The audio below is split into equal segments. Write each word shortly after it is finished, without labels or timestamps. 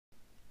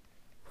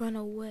Run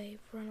away,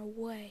 run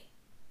away.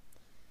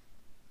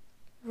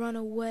 Run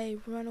away,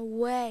 run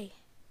away.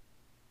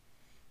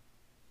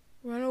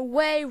 Run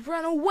away,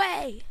 run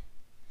away.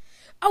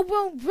 I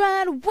won't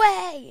run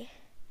away.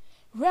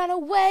 Run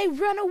away,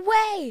 run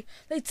away.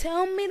 They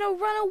tell me to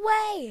run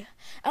away.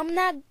 I'm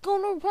not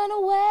gonna run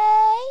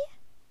away.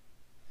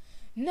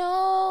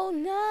 No,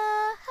 no.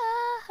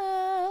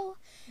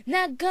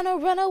 Not gonna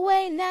run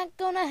away, not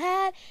gonna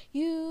hide.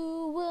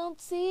 You won't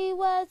see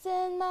what's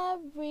in my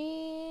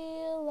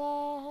real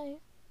life.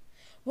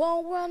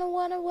 Won't run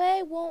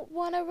away, won't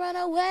wanna run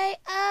away.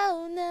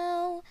 Oh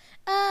no,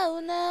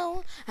 oh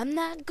no. I'm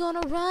not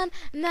gonna run,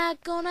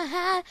 not gonna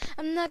hide.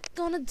 I'm not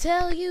gonna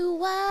tell you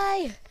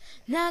why.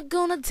 Not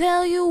gonna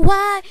tell you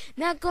why.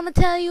 Not gonna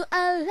tell you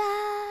a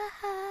lie.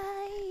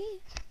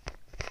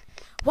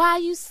 Why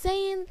you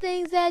saying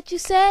things that you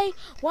say?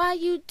 Why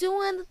you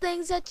doing the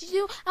things that you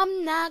do?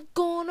 I'm not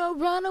gonna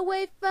run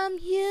away from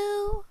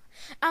you.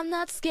 I'm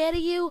not scared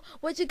of you.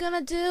 What you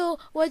gonna do?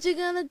 What you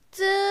gonna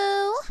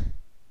do?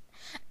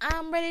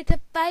 I'm ready to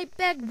fight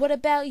back. What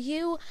about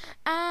you?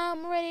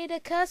 I'm ready to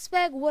cuss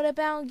back. What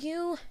about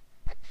you?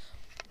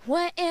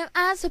 What am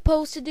I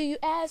supposed to do, you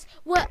ask?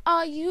 What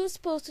are you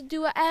supposed to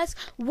do, I ask?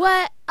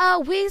 What are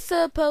we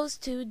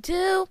supposed to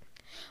do?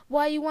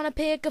 Why you wanna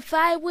pick a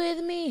fight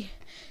with me?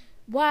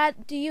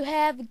 What do you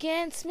have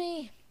against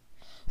me?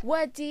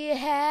 What do you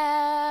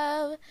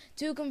have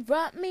to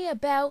confront me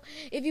about?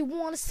 If you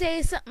want to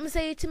say something,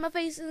 say it to my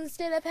face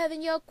instead of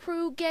having your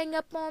crew gang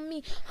up on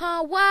me.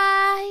 Huh,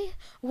 why?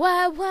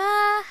 Why?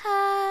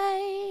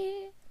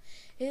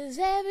 Is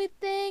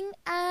everything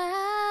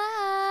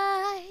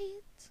alright?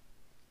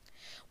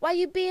 Why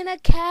you being a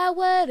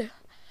coward?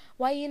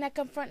 Why you not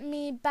confronting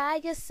me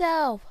by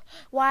yourself?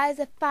 Why is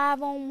it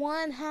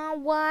 5-on-1, huh?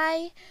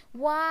 Why?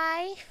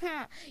 Why?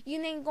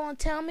 You ain't gonna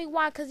tell me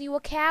why, 'cause you a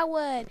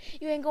coward.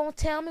 You ain't gonna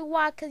tell me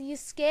why, 'cause you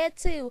scared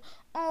to.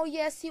 Oh,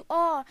 yes, you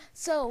are.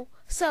 So,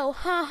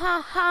 ha,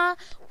 ha, ha.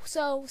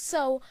 So,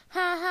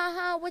 ha, ha,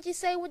 ha. What you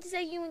say? What you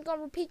say? You ain't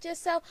gonna repeat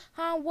yourself,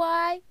 huh?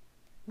 Why?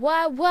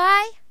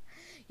 Why?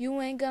 You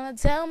ain't gonna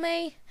tell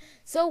me.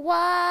 So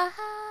why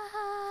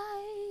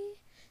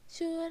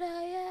should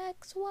I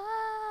ask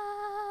why?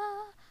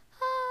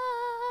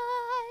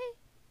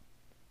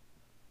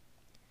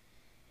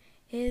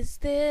 Is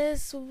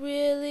this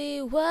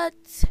really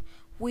what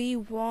we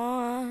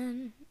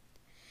want?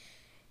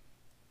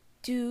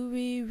 Do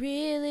we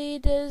really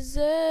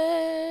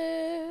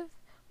deserve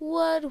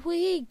what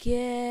we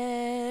get?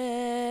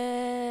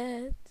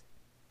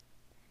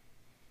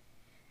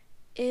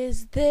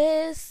 Is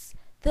this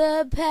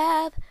the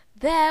path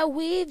that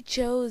we've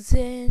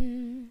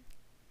chosen?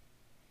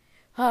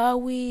 Are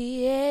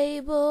we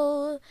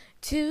able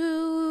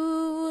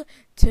to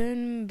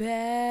turn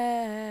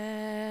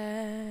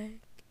back?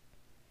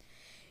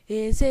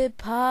 Is it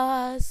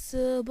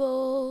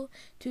possible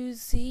to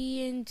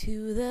see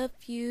into the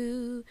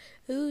future?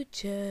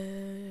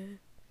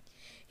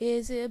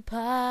 Is it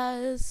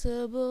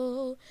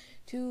possible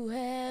to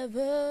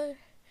ever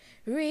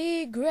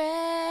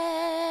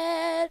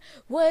regret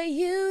what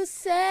you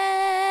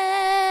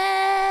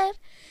said?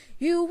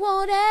 You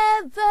won't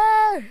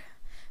ever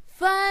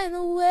find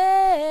a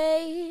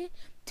way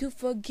to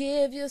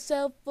forgive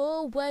yourself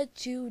for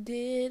what you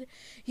did.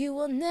 You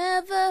will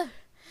never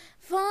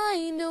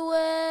find a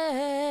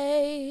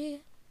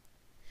way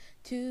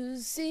to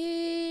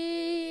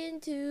see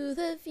into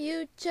the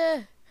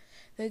future,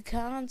 the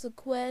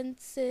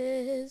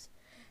consequences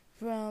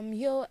from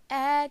your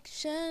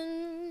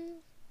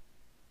actions.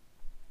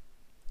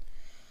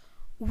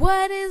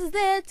 What is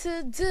there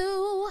to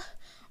do?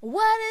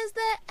 What is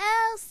there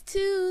else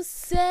to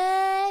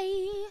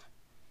say?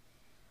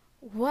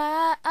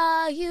 Why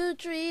are you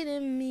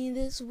treating me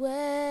this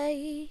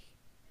way?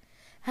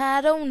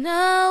 I don't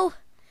know.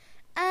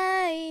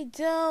 I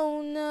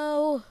don't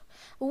know.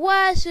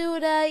 Why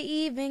should I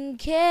even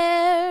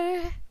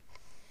care?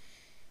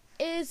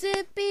 Is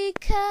it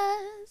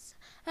because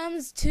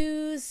I'm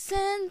too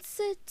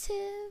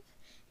sensitive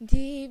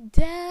deep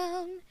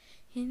down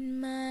in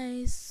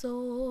my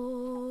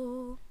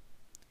soul?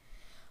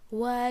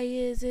 Why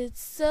is it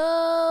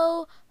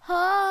so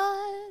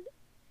hard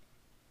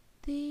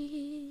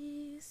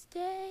these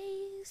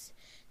days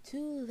to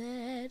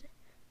let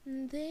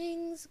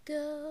things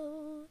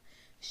go?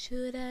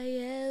 Should I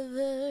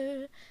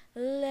ever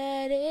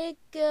let it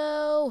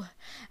go?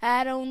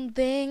 I don't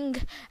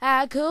think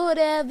I could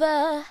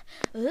ever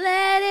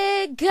let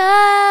it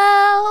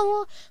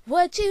go.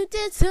 What you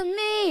did to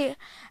me,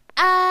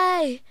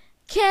 I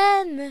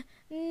can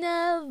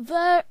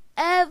never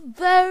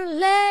ever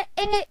let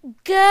it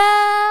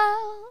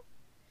go.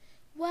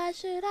 Why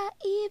should I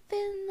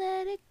even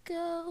let it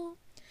go?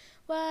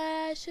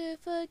 Why I should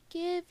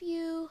forgive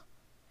you,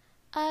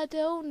 I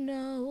don't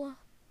know.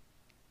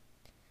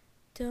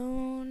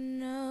 Don't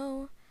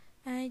know,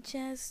 I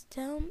just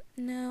don't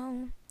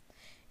know.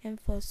 And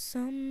for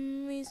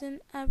some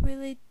reason I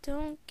really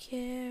don't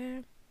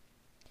care.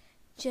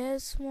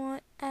 Just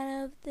want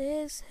out of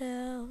this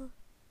hell,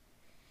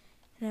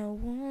 and I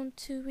want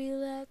to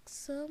relax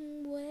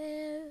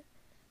somewhere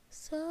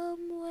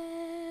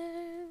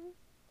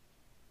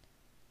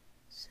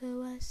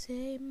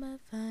say my